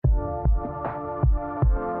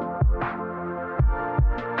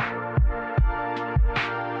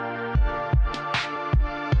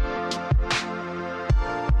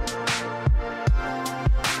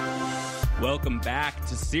welcome back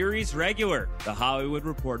to Series Regular, the Hollywood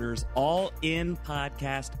Reporter's all-in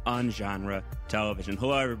podcast on genre television.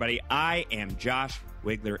 Hello, everybody. I am Josh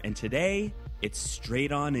Wigler, and today it's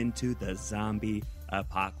straight on into the zombie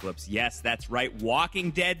apocalypse. Yes, that's right.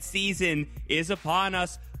 Walking Dead season is upon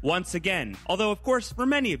us once again. Although, of course, for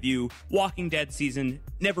many of you, Walking Dead season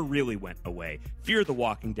never really went away. Fear the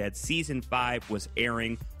Walking Dead Season 5 was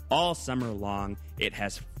airing all summer long. It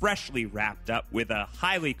has freshly wrapped up with a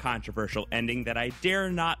highly controversial ending that I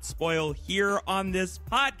dare not spoil here on this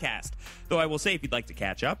podcast. Though I will say, if you'd like to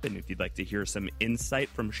catch up and if you'd like to hear some insight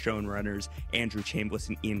from showrunners Andrew Chambliss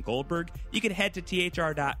and Ian Goldberg, you can head to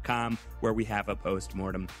thr.com, where we have a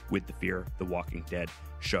postmortem with the Fear the Walking Dead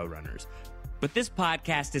showrunners. But this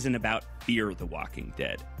podcast isn't about Fear the Walking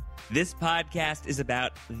Dead. This podcast is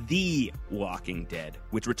about The Walking Dead,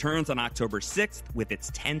 which returns on October 6th with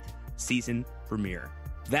its 10th season premiere.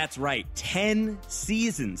 That's right, 10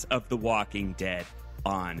 seasons of The Walking Dead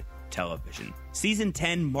on television. Season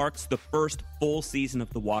 10 marks the first full season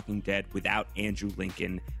of The Walking Dead without Andrew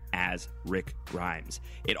Lincoln as Rick Grimes.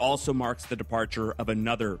 It also marks the departure of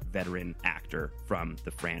another veteran actor from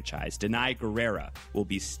the franchise. Denai Guerrera will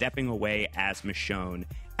be stepping away as Michonne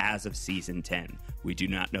as of season 10. We do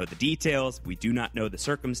not know the details, we do not know the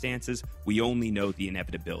circumstances, we only know the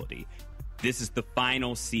inevitability. This is the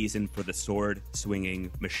final season for the sword-swinging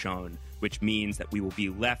Michonne, which means that we will be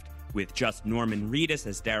left with just Norman Reedus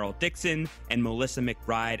as Daryl Dixon and Melissa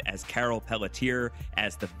McBride as Carol Pelletier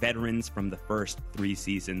as the veterans from the first 3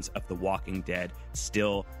 seasons of The Walking Dead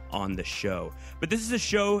still on the show. But this is a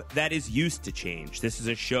show that is used to change. This is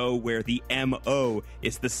a show where the MO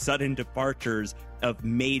is the sudden departures of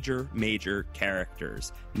major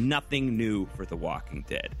characters. Nothing new for The Walking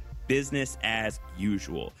Dead. Business as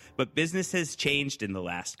usual. But business has changed in the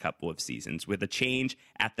last couple of seasons with a change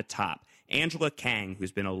at the top. Angela Kang,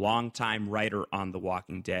 who's been a longtime writer on The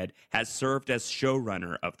Walking Dead, has served as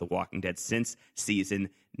showrunner of The Walking Dead since season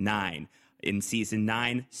 9. In season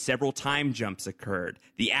 9, several time jumps occurred.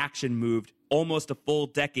 The action moved almost a full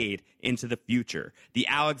decade into the future. The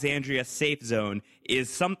Alexandria safe zone is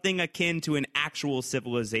something akin to an actual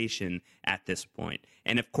civilization at this point.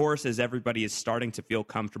 And of course, as everybody is starting to feel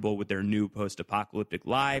comfortable with their new post-apocalyptic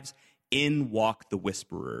lives, in walk the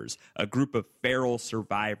Whisperers, a group of feral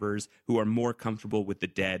survivors who are more comfortable with the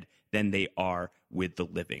dead than they are with the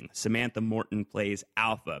living. Samantha Morton plays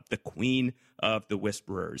Alpha, the queen of the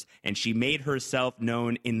Whisperers, and she made herself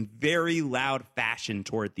known in very loud fashion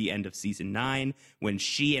toward the end of season 9 when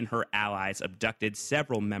she and her allies abducted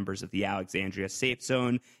several members of the Alexandria safe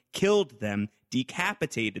zone, killed them,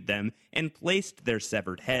 decapitated them, and placed their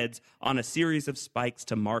severed heads on a series of spikes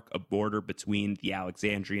to mark a border between the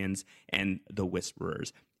Alexandrians and the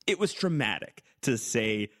Whisperers. It was traumatic, to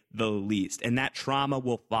say the least, and that trauma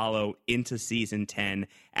will follow into season 10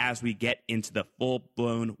 as we get into the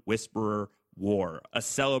full-blown Whisperer War, a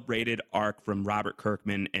celebrated arc from Robert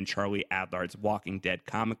Kirkman and Charlie Adlard's Walking Dead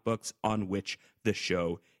comic books on which the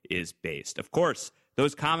show is based. Of course,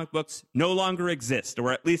 those comic books no longer exist,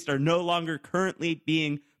 or at least are no longer currently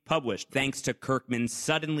being published, thanks to Kirkman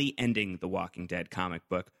suddenly ending the Walking Dead comic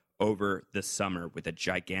book over the summer with a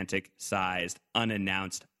gigantic-sized,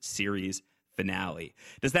 unannounced series finale.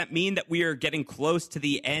 Does that mean that we are getting close to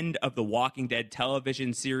the end of the Walking Dead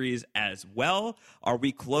television series as well? Are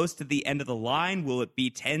we close to the end of the line? Will it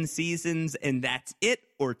be 10 seasons and that's it,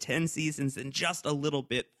 or 10 seasons and just a little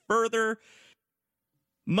bit further?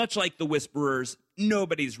 Much like the Whisperers,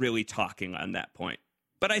 nobody's really talking on that point.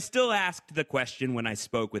 But I still asked the question when I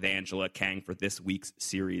spoke with Angela Kang for this week's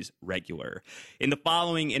series regular. In the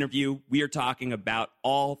following interview, we are talking about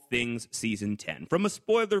all things season 10, from a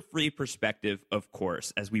spoiler-free perspective, of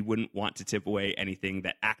course, as we wouldn't want to tip away anything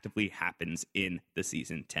that actively happens in the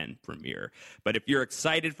season 10 premiere. But if you're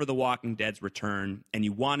excited for The Walking Dead's return and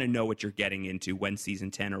you want to know what you're getting into when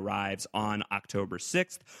season 10 arrives on October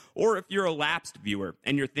 6th, or if you're a lapsed viewer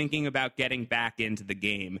and you're thinking about getting back into the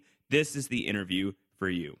game, this is the interview for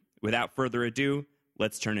you. Without further ado,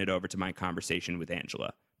 let's turn it over to my conversation with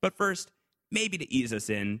Angela. But first, maybe to ease us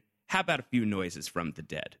in, how about a few noises from the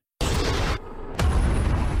dead?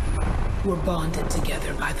 We're bonded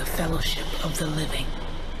together by the fellowship of the living.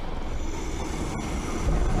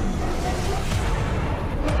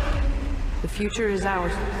 The future is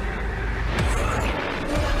ours,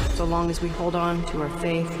 so long as we hold on to our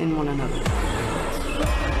faith in one another.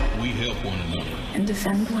 We help one another. And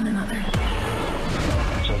defend one another.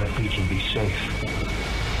 So that we can be safe.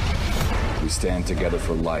 We stand together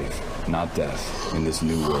for life, not death, in this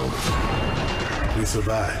new world. We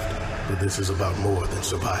survived, but this is about more than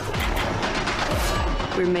survival.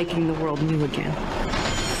 We're making the world new again.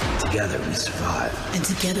 Together we survive. And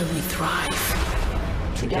together we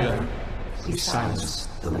thrive. Together we silence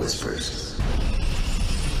the whispers.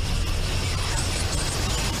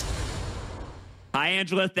 Hi,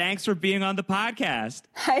 Angela. Thanks for being on the podcast.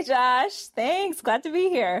 Hi, Josh. Thanks. Glad to be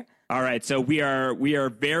here. All right, so we are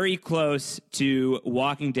very close to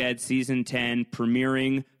Walking Dead season 10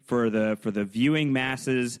 premiering for the viewing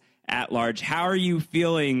masses at large. How are you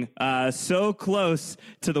feeling so close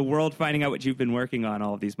to the world finding out what you've been working on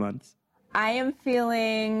all of these months? I am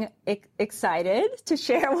feeling excited to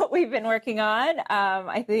share what we've been working on.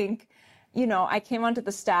 I think, I came onto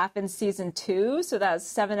the staff in season 2, so that was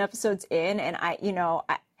 7 episodes in, and I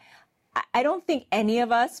don't think any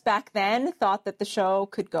of us back then thought that the show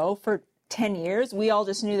could go for 10 years. We all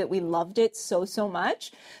just knew that we loved it so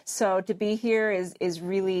much. So to be here is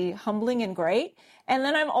really humbling and great. And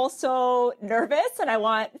then I'm also nervous, and I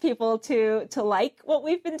want people to like what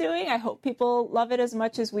we've been doing. I hope people love it as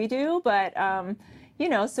much as we do. But,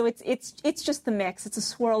 so it's just the mix. It's a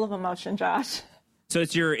swirl of emotion, Josh. So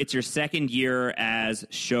it's your second year as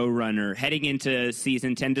showrunner heading into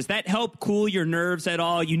season 10. Does that help cool your nerves at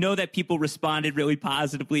all? You know that people responded really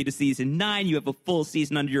positively to season 9. You have a full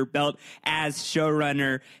season under your belt as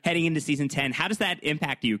showrunner heading into season 10. How does that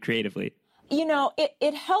impact you creatively?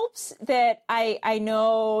 It helps that I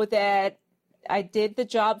know that I did the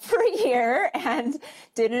job for a year and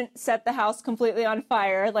didn't set the house completely on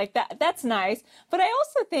fire. Like that's nice. But I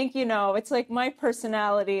also think, it's like my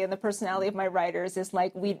personality and the personality of my writers is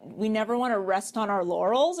like, we never want to rest on our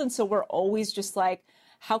laurels. And so we're always just like,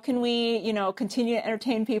 how can we, continue to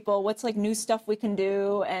entertain people? What's like new stuff we can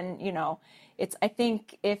do? And, I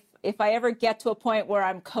think if I ever get to a point where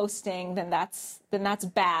I'm coasting, then that's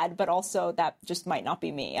bad. But also that just might not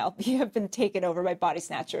be me. I've been taken over by body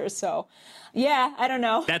snatchers. So, yeah, I don't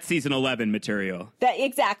know. That's season 11 material.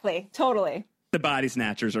 Exactly. Totally. The body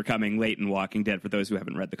snatchers are coming late in Walking Dead for those who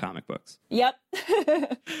haven't read the comic books. Yep.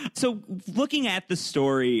 So looking at the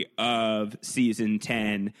story of season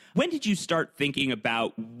 10, when did you start thinking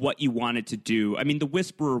about what you wanted to do? I mean, the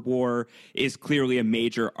Whisperer War is clearly a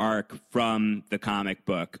major arc from the comic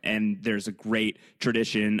book, and there's a great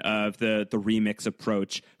tradition of the remix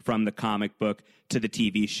approach from the comic book to the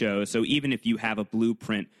TV show. So even if you have a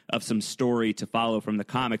blueprint of some story to follow from the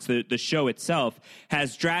comics, the show itself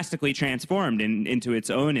has drastically transformed into its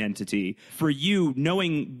own entity. For you,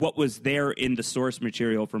 knowing what was there in the source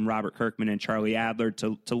material from Robert Kirkman and Charlie Adler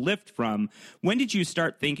to lift from, when did you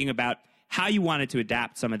start thinking about how you wanted to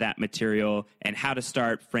adapt some of that material and how to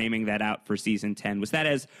start framing that out for season 10? Was that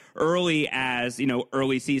as early as,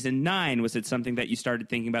 early season 9? Was it something that you started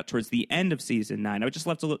thinking about towards the end of season 9? I would just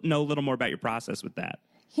love to know a little more about your process with that.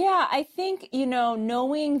 Yeah, I think,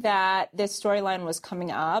 knowing that this storyline was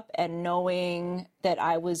coming up and knowing that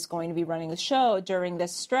I was going to be running the show during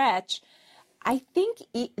this stretch, I think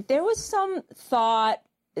there was some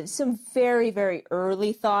very, very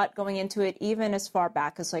early thought going into it, even as far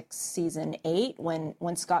back as like season 8,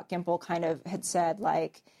 when Scott Gimple kind of had said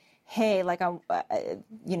like, hey, like I'm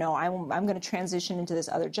going to transition into this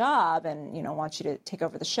other job and, want you to take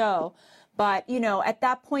over the show. But, at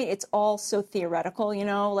that point, it's all so theoretical,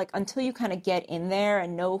 like until you kind of get in there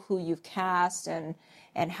and know who you've cast and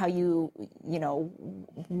how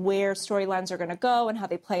where storylines are going to go and how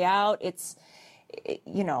they play out.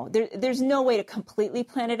 There's no way to completely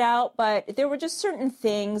plan it out, but there were just certain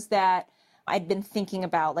things that I'd been thinking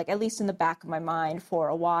about, like at least in the back of my mind for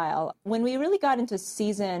a while. When we really got into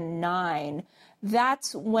season 9,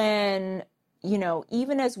 that's when,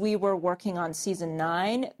 even as we were working on season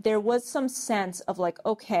 9, there was some sense of like,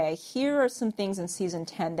 okay, here are some things in season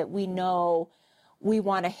 10 that we know we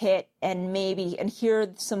want to hit, and here are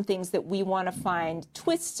some things that we want to find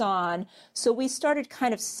twists on. So we started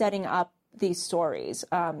kind of setting up these stories.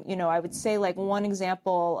 I would say like one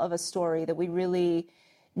example of a story that we really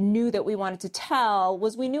knew that we wanted to tell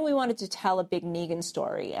was we knew we wanted to tell a big Negan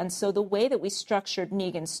story. And so the way that we structured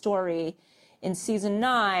Negan's story in season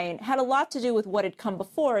 9 had a lot to do with what had come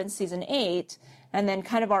before in season 8, and then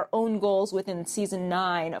kind of our own goals within season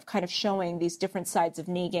 9 of kind of showing these different sides of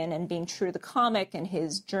Negan and being true to the comic and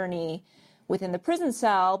his journey within the prison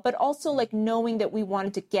cell, but also like knowing that we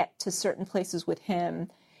wanted to get to certain places with him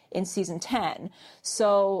in season 10.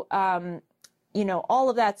 So, all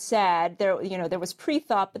of that said, there was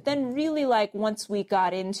pre-thought, but then really like once we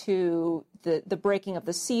got into the breaking of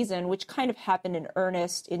the season, which kind of happened in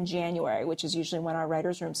earnest in January, which is usually when our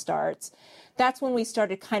writer's room starts, that's when we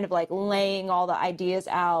started kind of like laying all the ideas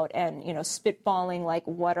out and, spitballing like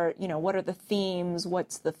what are the themes,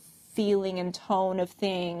 what's the feeling and tone of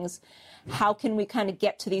things. How can we kind of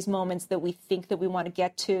get to these moments that we think that we want to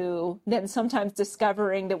get to, then sometimes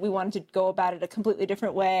discovering that we wanted to go about it a completely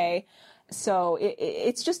different way. So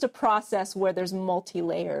it's just a process where there's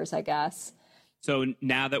multi-layers, I guess. So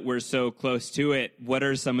now that we're so close to it, what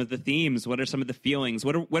are some of the themes? What are some of the feelings?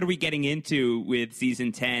 What are we getting into with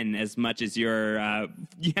season 10? As much as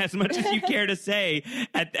as much as you care to say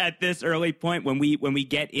at this early point, when we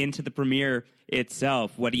get into the premiere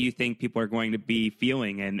itself, what do you think people are going to be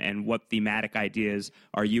feeling, and what thematic ideas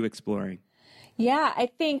are you exploring? Yeah, I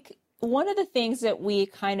think one of the things that we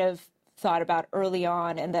kind of thought about early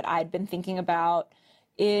on, and that I'd been thinking about,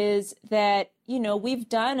 is that, we've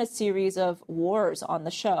done a series of wars on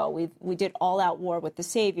the show. We did All Out War with the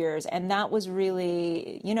Saviors, and that was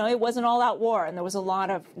really, it was an all-out war, and there was a lot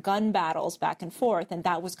of gun battles back and forth, and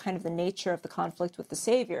that was kind of the nature of the conflict with the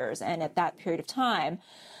Saviors, and at that period of time.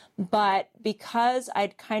 But because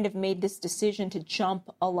I'd kind of made this decision to jump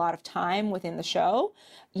a lot of time within the show,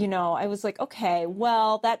 I was like, okay,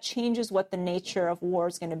 well, that changes what the nature of war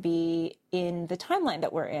is going to be in the timeline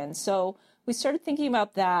that we're in. So we started thinking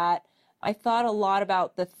about that. I thought a lot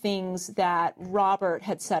about the things that Robert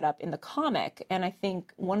had set up in the comic. And I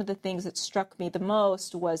think one of the things that struck me the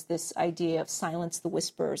most was this idea of Silence the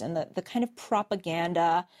Whispers, and the kind of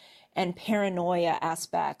propaganda and paranoia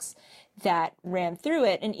aspects that ran through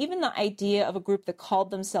it. And even the idea of a group that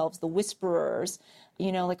called themselves the Whisperers,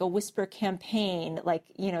 like a whisper campaign,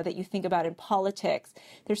 that you think about in politics.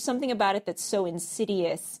 There's something about it that's so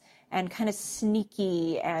insidious and kind of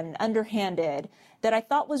sneaky and underhanded that I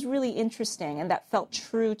thought was really interesting, and that felt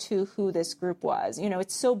true to who this group was.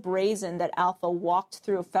 It's so brazen that Alpha walked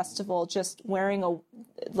through a festival just wearing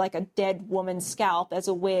a dead woman's scalp as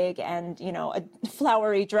a wig and, a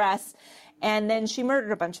flowery dress. And then she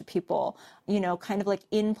murdered a bunch of people, kind of like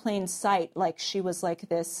in plain sight, like she was like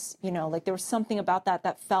this, like there was something about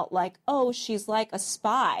that felt like, oh, she's like a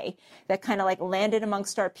spy that kind of like landed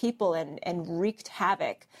amongst our people and wreaked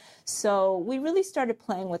havoc. So we really started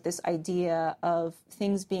playing with this idea of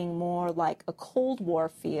things being more like a Cold War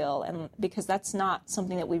feel, and because that's not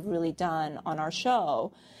something that we've really done on our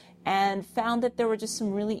show, and found that there were just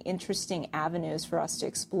some really interesting avenues for us to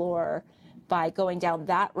explore by going down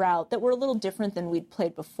that route that were a little different than we'd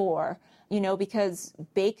played before, because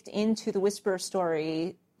baked into the Whisperer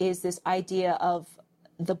story is this idea of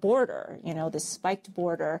the border, this spiked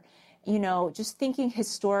border, just thinking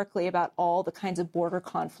historically about all the kinds of border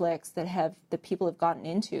conflicts that people have gotten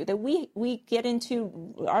into, that we get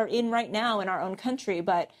into, are in right now in our own country,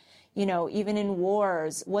 but, even in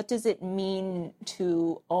wars, what does it mean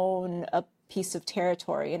to own a piece of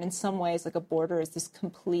territory? And in some ways, like a border is this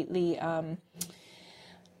completely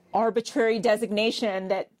arbitrary designation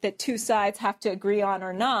that two sides have to agree on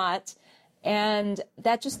or not. And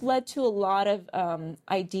that just led to a lot of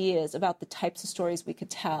ideas about the types of stories we could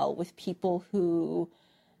tell with people who,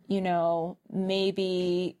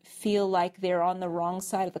 maybe feel like they're on the wrong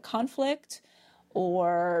side of the conflict,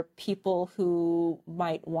 or people who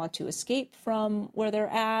might want to escape from where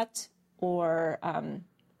they're at, or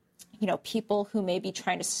people who may be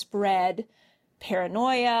trying to spread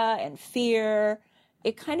paranoia and fear.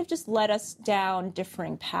 It kind of just led us down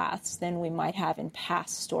differing paths than we might have in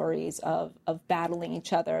past stories of battling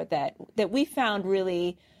each other that we found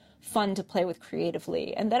really fun to play with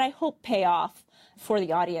creatively, and that I hope pay off for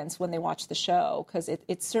the audience when they watch the show, because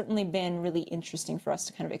it's certainly been really interesting for us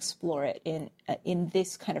to kind of explore it in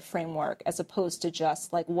this kind of framework, as opposed to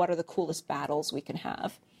just like, what are the coolest battles we can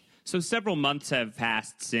have. So several months have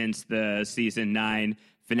passed since the season 9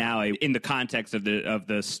 finale in the context of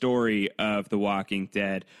the story of The Walking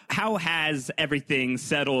Dead. How has everything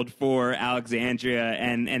settled for Alexandria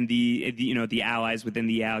and the allies within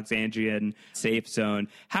the Alexandrian safe zone?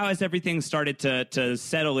 How has everything started to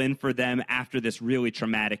settle in for them after this really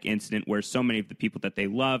traumatic incident where so many of the people that they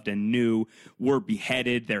loved and knew were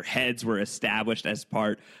beheaded, their heads were established as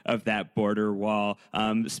part of that border wall?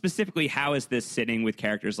 Specifically, how is this sitting with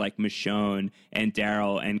characters like Michonne and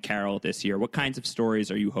Daryl and Carol this year? What kinds of stories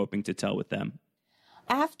are you hoping to tell with them?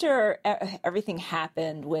 After everything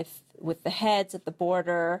happened with the heads at the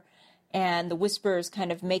border and the Whisperers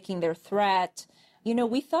kind of making their threat,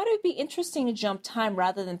 we thought it would be interesting to jump time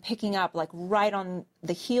rather than picking up like right on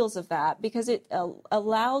the heels of that, because it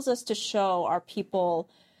allows us to show our people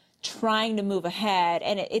trying to move ahead,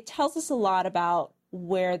 and it tells us a lot about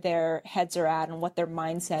where their heads are at and what their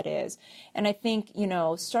mindset is. And I think,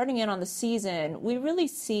 starting in on the season, we really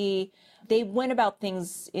see they went about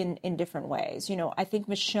things in different ways. I think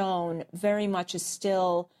Michonne very much is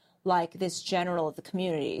still like this general of the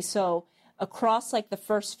community. So across like the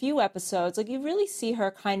first few episodes, like you really see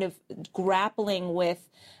her kind of grappling with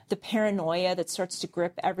the paranoia that starts to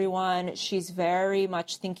grip everyone. She's very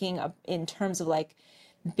much thinking of, in terms of like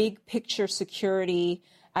big picture security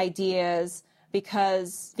ideas,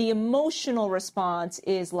 because the emotional response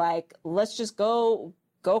is like, let's just go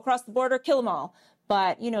across the border, kill them all.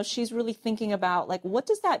 But, she's really thinking about like, what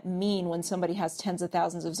does that mean when somebody has tens of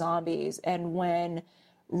thousands of zombies? And when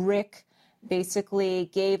Rick basically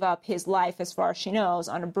gave up his life, as far as she knows,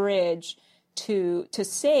 on a bridge to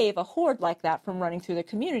save a horde like that from running through their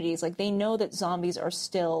communities. Like, they know that zombies are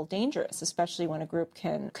still dangerous, especially when a group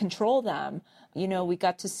can control them. We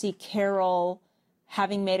got to see Carol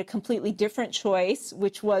having made a completely different choice,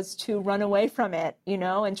 which was to run away from it,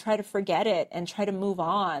 and try to forget it and try to move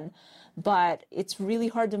on. But it's really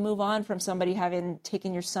hard to move on from somebody having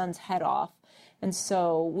taken your son's head off. And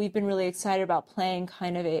so we've been really excited about playing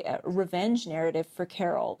kind of a revenge narrative for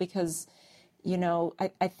Carol, because,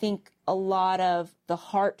 I think a lot of the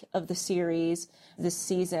heart of the series this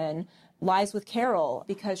season lies with Carol,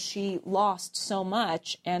 because she lost so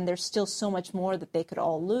much and there's still so much more that they could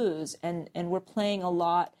all lose. And we're playing a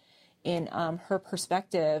lot in her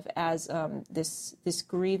perspective as this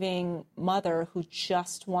grieving mother who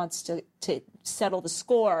just wants to settle the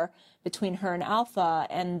score between her and Alpha,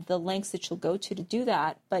 and the lengths that she'll go to do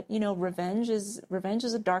that. But, revenge is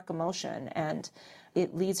a dark emotion, and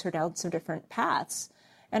it leads her down some different paths.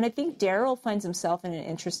 And I think Daryl finds himself in an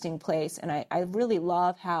interesting place, and I really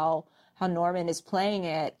love how Norman is playing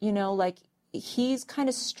it. Like, he's kind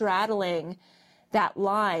of straddling that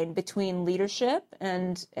line between leadership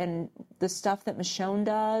and the stuff that Michonne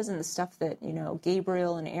does and the stuff that,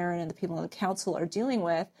 Gabriel and Aaron and the people on the council are dealing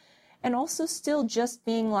with, and also still just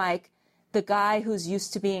being like the guy who's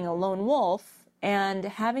used to being a lone wolf and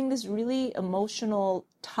having this really emotional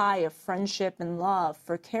tie of friendship and love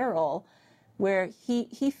for Carol, where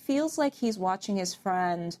he feels like he's watching his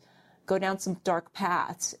friend go down some dark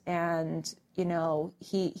paths, and,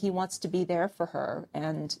 he wants to be there for her.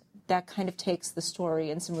 And that kind of takes the story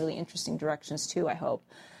in some really interesting directions too, I hope.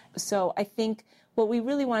 So I think what we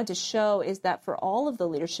really wanted to show is that for all of the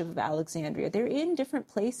leadership of Alexandria, they're in different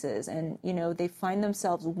places, and, they find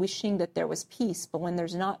themselves wishing that there was peace. But when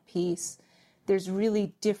there's not peace, there's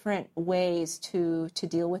really different ways to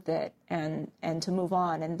deal with it and to move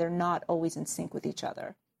on, and they're not always in sync with each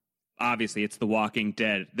other. Obviously, it's The Walking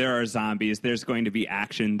Dead. There are zombies. There's going to be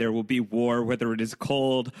action. There will be war, whether it is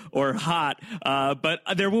cold or hot. But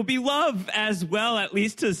there will be love as well, at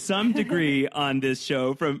least to some degree, on this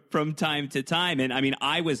show from time to time. And I mean,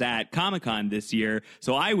 I was at Comic-Con this year,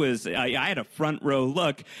 so I had a front row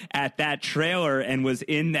look at that trailer and was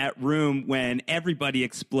in that room when everybody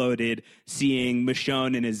exploded seeing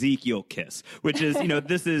Michonne and Ezekiel kiss, which is,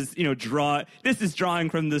 this is drawing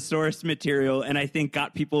from the source material, and I think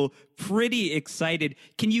got people pretty excited.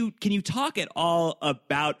 Can you talk at all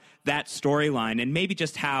about that storyline and maybe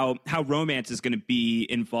just how romance is going to be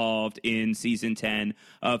involved in season 10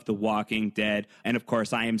 of The Walking Dead? And of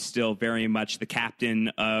course, I am still very much the captain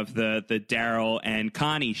of the Daryl and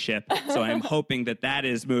Connie ship, so I'm hoping that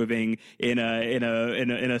is moving in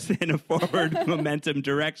a forward momentum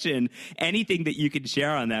direction. Anything that you could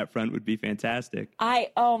share on that front would be fantastic.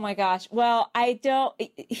 Oh my gosh. Well,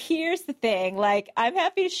 here's the thing. Like, I'm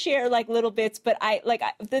happy to share like little bits, but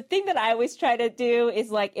the thing that I always try to do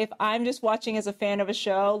is like, if I'm just watching as a fan of a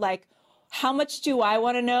show, like, how much do I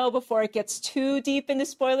want to know before it gets too deep into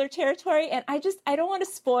spoiler territory? And I don't want to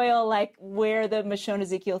spoil like where the Michonne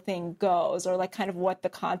Ezekiel thing goes, or like kind of what the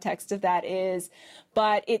context of that is.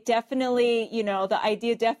 But it definitely, the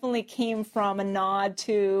idea definitely came from a nod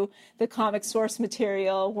to the comic source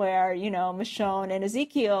material where, Michonne and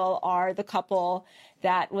Ezekiel are the couple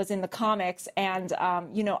that was in the comics. And,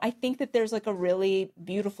 I think that there's like a really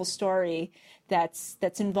beautiful story that's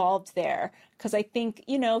involved there. Because I think,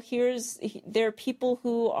 there are people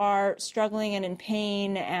who are struggling and in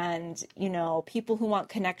pain, and, people who want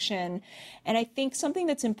connection. And I think something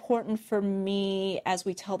that's important for me as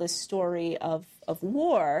we tell this story of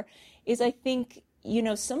war is, I think,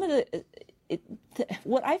 some of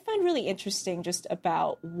what I find really interesting just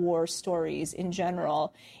about war stories in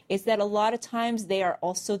general is that a lot of times they are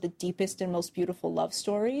also the deepest and most beautiful love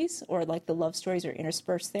stories, or like the love stories are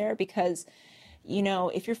interspersed there, because,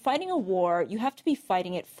 if you're fighting a war, you have to be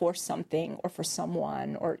fighting it for something or for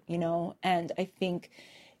someone, or, and I think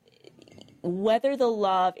whether the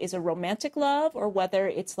love is a romantic love or whether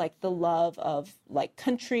it's like the love of like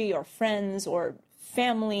country or friends or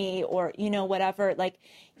family or, whatever, like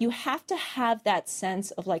you have to have that sense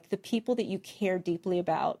of like the people that you care deeply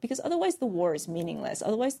about, because otherwise the war is meaningless.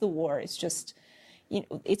 Otherwise the war is just,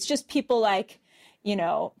 it's just people like,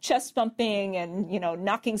 chest bumping and,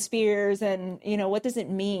 knocking spears and, what does it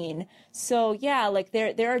mean? So yeah, like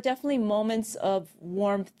there are definitely moments of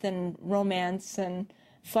warmth and romance and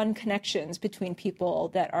fun connections between people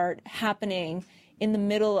that are happening in the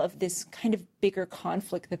middle of this kind of bigger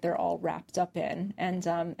conflict that they're all wrapped up in. And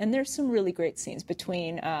there's some really great scenes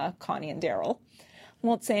between Connie and Daryl.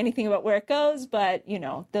 Won't say anything about where it goes, but,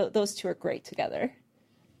 those two are great together.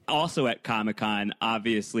 Also at Comic-Con,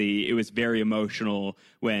 obviously, it was very emotional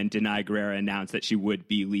when Denai Guerrera announced that she would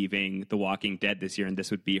be leaving The Walking Dead this year, and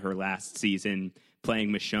this would be her last season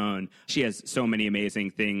playing Michonne. She has so many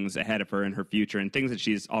amazing things ahead of her in her future and things that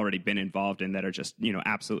she's already been involved in that are just,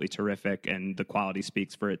 absolutely terrific, and the quality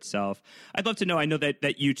speaks for itself. I'd love to know, I know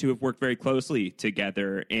that you two have worked very closely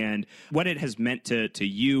together, and what it has meant to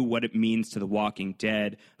you, what it means to The Walking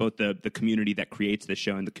Dead, both the community that creates the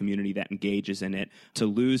show and the community that engages in it, to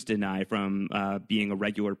lose Denai from being a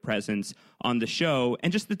regular presence on the show,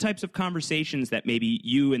 and just the types of conversations that maybe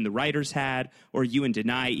you and the writers had, or you and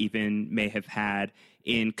Denai even may have had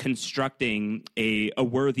in constructing a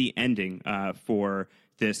worthy ending for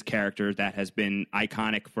this character that has been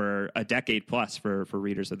iconic for a decade plus for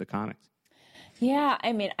readers of the comics. Yeah,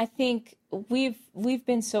 I mean, I think we've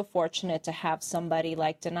been so fortunate to have somebody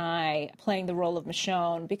like Denai playing the role of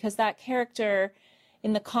Michonne, because that character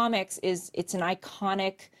in the comics it's an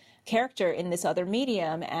iconic character in this other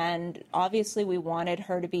medium, and obviously we wanted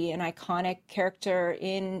her to be an iconic character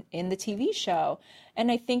in the TV show.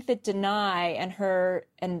 And I think that Denai and her,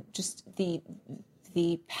 and just the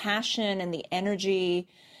passion and the energy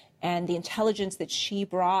and the intelligence that she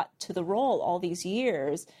brought to the role all these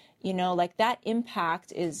years, like that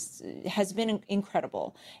impact has been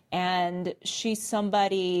incredible. And she's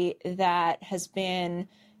somebody that has been,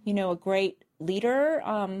 a great leader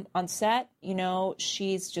on set.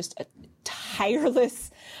 She's just a tireless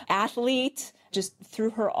athlete, just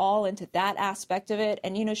threw her all into that aspect of it.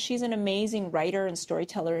 And, she's an amazing writer and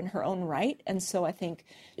storyteller in her own right. And so I think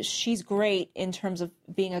she's great in terms of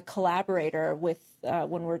being a collaborator with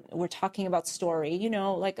when we're talking about story.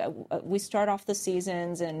 We start off the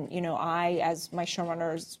seasons, and, I, as my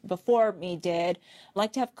showrunners before me did,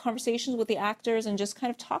 like to have conversations with the actors and just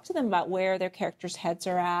kind of talk to them about where their characters' heads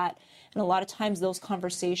are at. And a lot of times those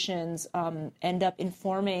conversations end up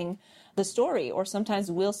informing the story, or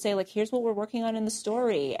sometimes we'll say, like, here's what we're working on in the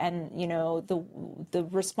story, and the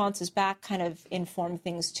responses back kind of inform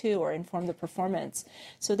things too, or inform the performance.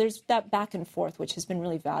 So there's that back and forth, which has been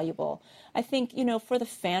really valuable. I think for the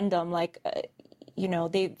fandom,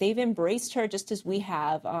 they've embraced her just as we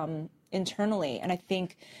have internally, and I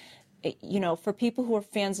think for people who are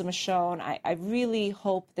fans of Michonne, I really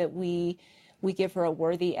hope that we give her a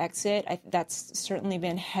worthy exit. That's certainly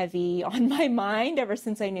been heavy on my mind ever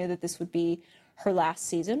since I knew that this would be her last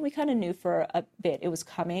season. We kind of knew for a bit it was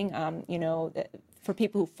coming. For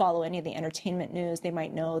people who follow any of the entertainment news, they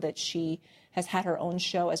might know that she has had her own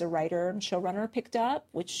show as a writer and showrunner picked up,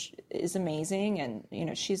 which is amazing.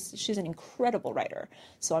 And, she's an incredible writer.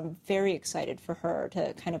 So I'm very excited for her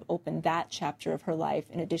to kind of open that chapter of her life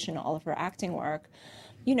in addition to all of her acting work.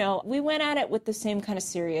 We went at it with the same kind of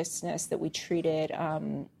seriousness that we treated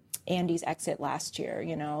Andy's exit last year.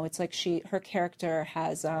 It's like her character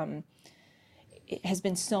has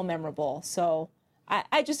been so memorable. So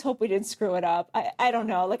I just hope we didn't screw it up. I don't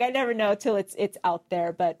know. Like, I never know till it's out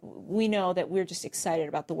there, but we know that we're just excited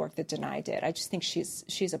about the work that Denai did. I just think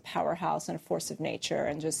she's a powerhouse and a force of nature,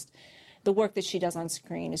 and just the work that she does on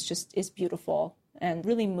screen is beautiful and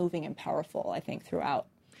really moving and powerful, I think, throughout.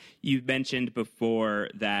 You mentioned before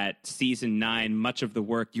that season 9, much of the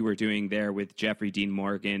work you were doing there with Jeffrey Dean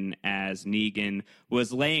Morgan as Negan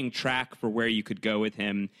was laying track for where you could go with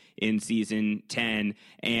him in season 10.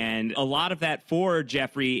 And a lot of that for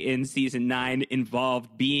Jeffrey in season 9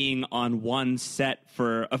 involved being on one set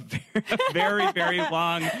for a very, very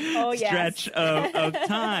long stretch of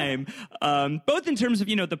time, both in terms of,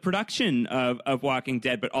 the production of Walking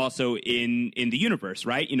Dead, but also in the universe,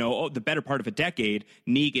 right? The better part of a decade,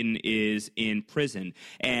 Negan is in prison.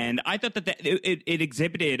 And I thought that it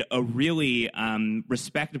exhibited a really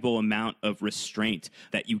respectable amount of restraint,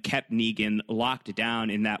 that you kept Negan locked down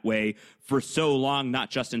in that way for so long, not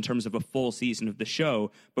just in terms of a full season of the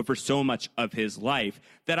show, but for so much of his life,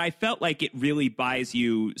 that I felt like it really buys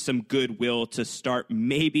you some goodwill to start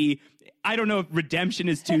maybe I don't know if redemption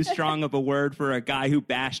is too strong of a word for a guy who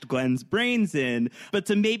bashed Glenn's brains in, but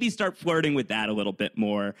to maybe start flirting with that a little bit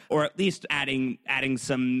more, or at least adding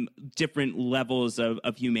some different levels of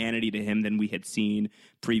humanity to him than we had seen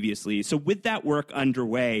previously. So with that work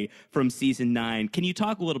underway from season 9, can you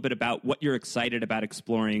talk a little bit about what you're excited about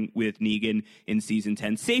exploring with Negan in season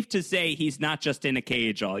 10? Safe to say he's not just in a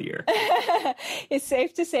cage all year. It's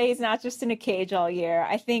safe to say he's not just in a cage all year.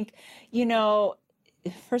 I think, you know,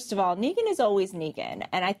 first of all, Negan is always Negan.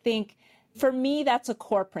 And I think for me, that's a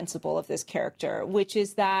core principle of this character, which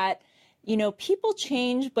is that, you know, people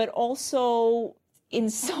change, but also in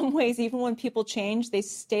some ways, even when people change, they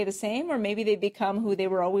stay the same, or maybe they become who they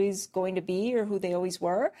were always going to be or who they always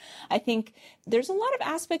were. I think there's a lot of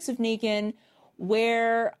aspects of Negan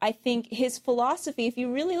where I think his philosophy,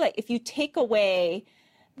 if you take away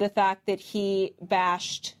the fact that he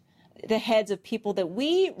bashed the heads of people that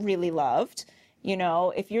we really loved, you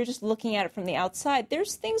know, if you're just looking at it from the outside,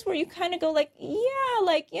 there's things where you kind of go like, yeah,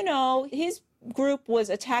 like, you know, his group was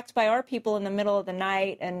attacked by our people in the middle of the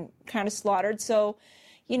night and kind of slaughtered. So,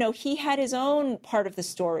 you know, he had his own part of the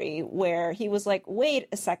story where he was like, wait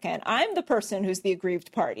a second, I'm the person who's the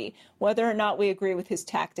aggrieved party, whether or not we agree with his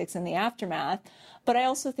tactics in the aftermath. But I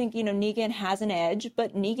also think, you know, Negan has an edge,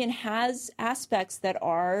 but Negan has aspects that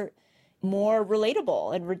are more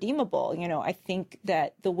relatable and redeemable. You know, I think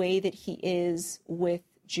that the way that he is with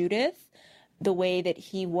Judith, the way that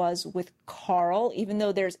he was with Carl, even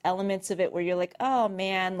though there's elements of it where you're like, oh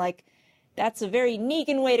man, like that's a very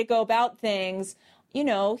Negan way to go about things. You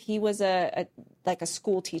know, he was a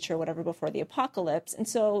school teacher or whatever before the apocalypse. And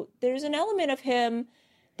so there's an element of him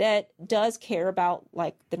that does care about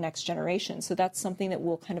like the next generation. So that's something that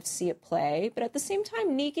we'll kind of see at play. But at the same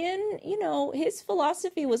time, Negan, you know, his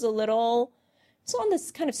philosophy was it's on this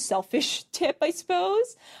kind of selfish tip, I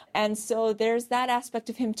suppose. And so there's that aspect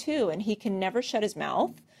of him too. And he can never shut his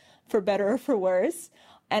mouth, for better or for worse.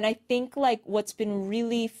 And I think like what's been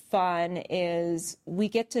really fun is we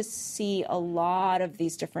get to see a lot of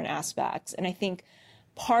these different aspects. And I think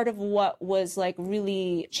part of what was like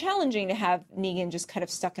really challenging to have Negan just kind of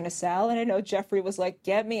stuck in a cell. And I know Jeffrey was like,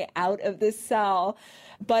 get me out of this cell.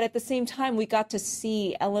 But at the same time, we got to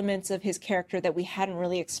see elements of his character that we hadn't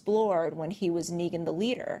really explored when he was Negan the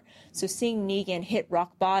leader. So seeing Negan hit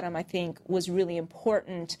rock bottom, I think, was really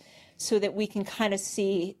important so that we can kind of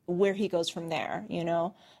see where he goes from there, you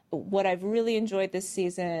know? What I've really enjoyed this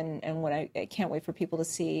season and what I can't wait for people to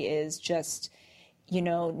see is just, you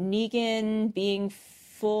know, Negan being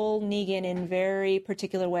full Negan in very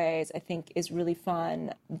particular ways, I think is really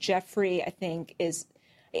fun. Jeffrey, I think,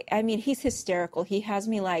 he's hysterical. He has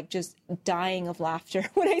me like just dying of laughter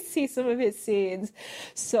when I see some of his scenes.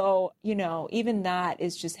 So, you know, even that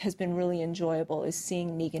has been really enjoyable, is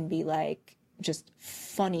seeing Negan be like just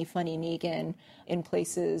funny Negan in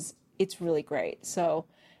places. It's really great. So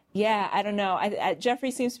yeah, I don't know.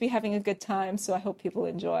 Jeffrey seems to be having a good time. So I hope people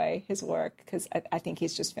enjoy his work because I think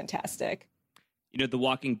he's just fantastic. You know, The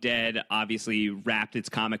Walking Dead obviously wrapped its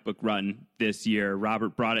comic book run this year.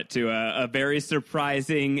 Robert brought it to a very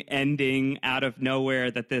surprising ending out of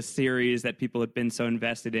nowhere, that this series that people had been so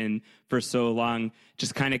invested in for so long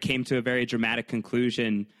just kind of came to a very dramatic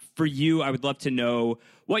conclusion. For you, I would love to know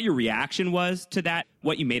what your reaction was to that,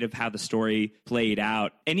 what you made of how the story played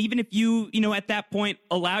out. And even if you at that point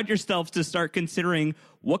allowed yourself to start considering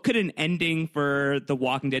what could an ending for the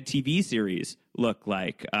Walking Dead TV series look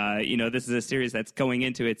like? This is a series that's going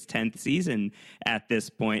into its 10th season at this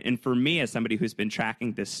point. And for me, as somebody who's been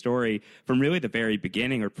tracking this story from really the very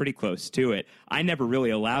beginning or pretty close to it, I never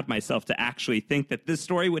really allowed myself to actually think that this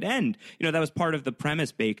story would end. You know, that was part of the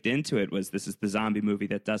premise baked into it, was this is the zombie movie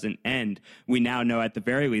that doesn't end. We now know at the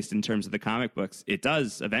very least in terms of the comic books, it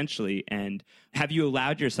does eventually end. Have you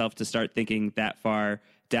allowed yourself to start thinking that far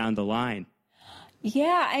down the line?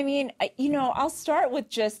 Yeah, I mean, I'll start with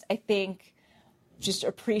just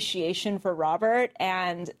appreciation for Robert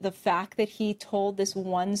and the fact that he told this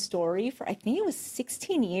one story for, I think it was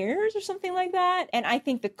 16 years or something like that. And I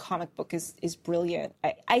think the comic book is brilliant.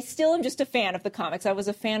 I still am just a fan of the comics. I was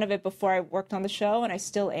a fan of it before I worked on the show, and I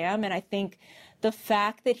still am. And I think the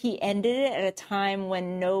fact that he ended it at a time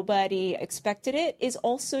when nobody expected it is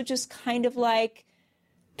also just kind of like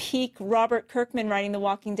peak Robert Kirkman writing The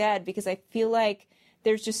Walking Dead, because I feel like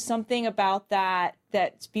there's just something about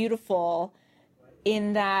that's beautiful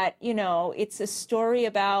in that, it's a story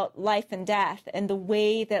about life and death, and the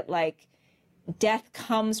way that like death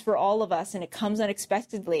comes for all of us and it comes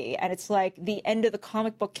unexpectedly. And it's like the end of the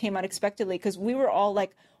comic book came unexpectedly because we were all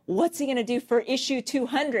like, what's he going to do for issue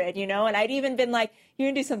 200, you know? And I'd even been like, you're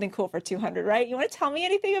going to do something cool for 200, right? You want to tell me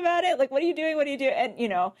anything about it? Like, what are you doing? What do you do? And, you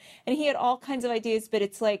know, and he had all kinds of ideas, but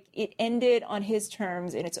it's like it ended on his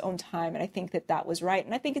terms in its own time. And I think that that was right.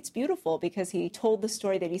 And I think it's beautiful because he told the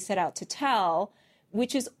story that he set out to tell,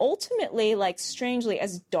 which is ultimately, like, strangely,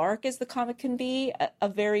 as dark as the comic can be, a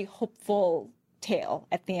very hopeful tale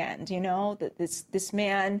at the end, you know? That this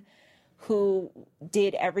man who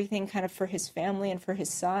did everything kind of for his family and for his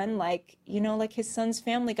son, like, you know, like his son's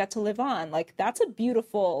family got to live on. Like, that's a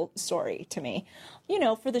beautiful story to me. You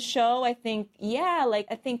know, for the show, I think, yeah, like,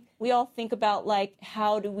 I think we all think about, like,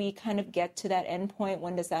 how do we kind of get to that end point?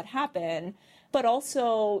 When does that happen? But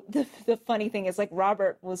also, the funny thing is, like,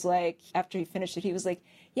 Robert was like, after he finished it, he was like,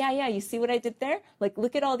 yeah, you see what I did there? Like,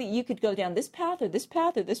 look at all you could go down this path or this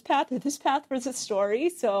path or this path or this path for the story.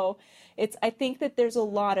 So I think that there's a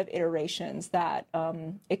lot of iterations that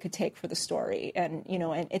it could take for the story. And, you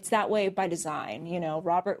know, and it's that way by design. You know,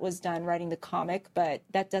 Robert was done writing the comic, but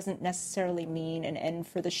that doesn't necessarily mean an end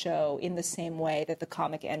for the show in the same way that the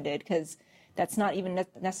comic ended, because that's not even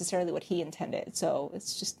necessarily what he intended. So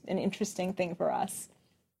it's just an interesting thing for us.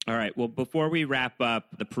 All right. Well, before we wrap up,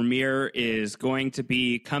 the premiere is going to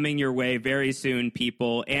be coming your way very soon,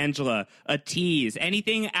 people. Angela, a tease,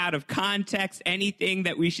 anything out of context, anything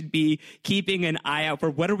that we should be keeping an eye out for?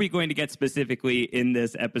 What are we going to get specifically in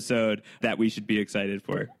this episode that we should be excited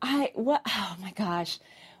for? Oh my gosh.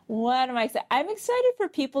 What am I excited? I'm excited for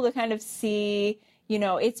people to kind of see, you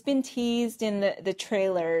know, it's been teased in the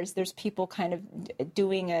trailers. There's people kind of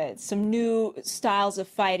doing some new styles of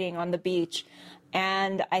fighting on the beach.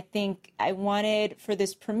 And I think I wanted for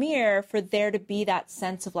this premiere for there to be that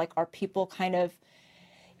sense of, like, are people kind of,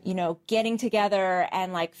 you know, getting together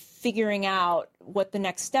and, like, figuring out what the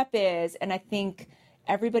next step is. And I think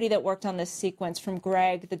everybody that worked on this sequence, from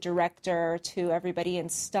Greg, the director, to everybody in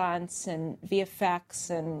stunts and VFX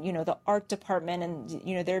and, you know, the art department and,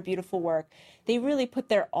 you know, their beautiful work, they really put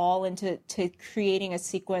their all into creating a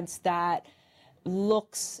sequence that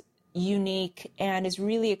looks unique and is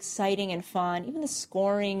really exciting and fun. Even the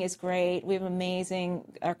scoring is great. We have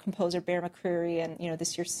our composer Bear McCreary, and, you know,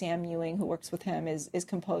 this year Sam Ewing, who works with him, is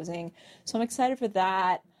composing. So I'm excited for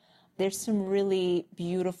that. There's some really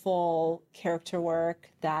beautiful character work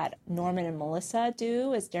that Norman and Melissa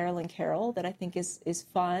do as Daryl and Carol that I think is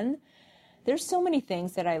fun. There's so many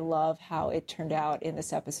things that I love how it turned out in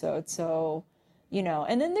this episode. So, you know,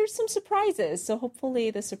 and then there's some surprises. So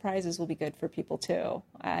hopefully the surprises will be good for people too.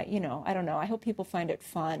 You know, I don't know. I hope people find it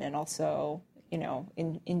fun and also, you know,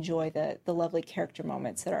 enjoy the lovely character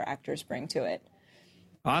moments that our actors bring to it.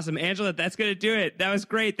 Awesome. Angela, that's going to do it. That was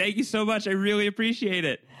great. Thank you so much. I really appreciate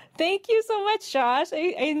it. Thank you so much, Josh.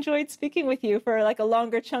 I enjoyed speaking with you for like a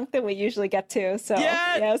longer chunk than we usually get to. So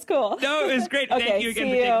yeah, it was cool. No, it was great. Okay, thank you again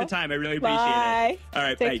for taking the time. I really appreciate it. All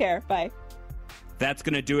right. Take care. Bye. That's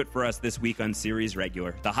going to do it for us this week on Series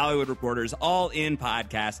Regular, the Hollywood Reporter's all-in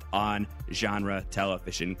podcast on genre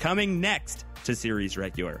television. Coming next to Series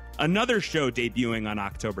Regular, another show debuting on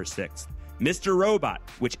October 6th, Mr. Robot,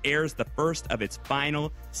 which airs the first of its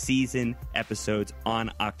final season episodes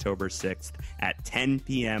on October 6th at 10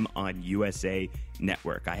 p.m. on USA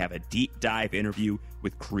Network. I have a deep dive interview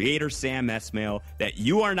with creator Sam Esmail that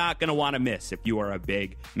you are not going to want to miss if you are a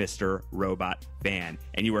big Mr. Robot fan.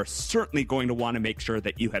 And you are certainly going to want to make sure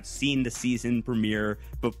that you have seen the season premiere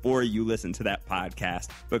before you listen to that podcast,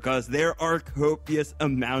 because there are copious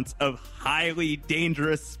amounts of highly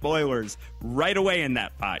dangerous spoilers right away in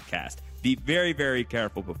that podcast. Be very, very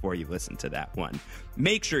careful before you listen to that one.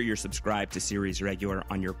 Make sure you're subscribed to Series Regular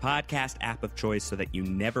on your podcast app of choice so that you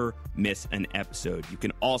never miss an episode. You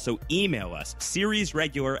can also email us,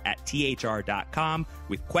 seriesregular@thr.com,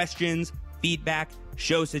 with questions, feedback,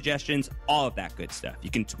 show suggestions, all of that good stuff.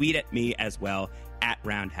 You can tweet at me as well,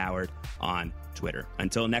 @RoundHoward on Twitter.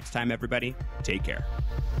 Until next time, everybody, take care.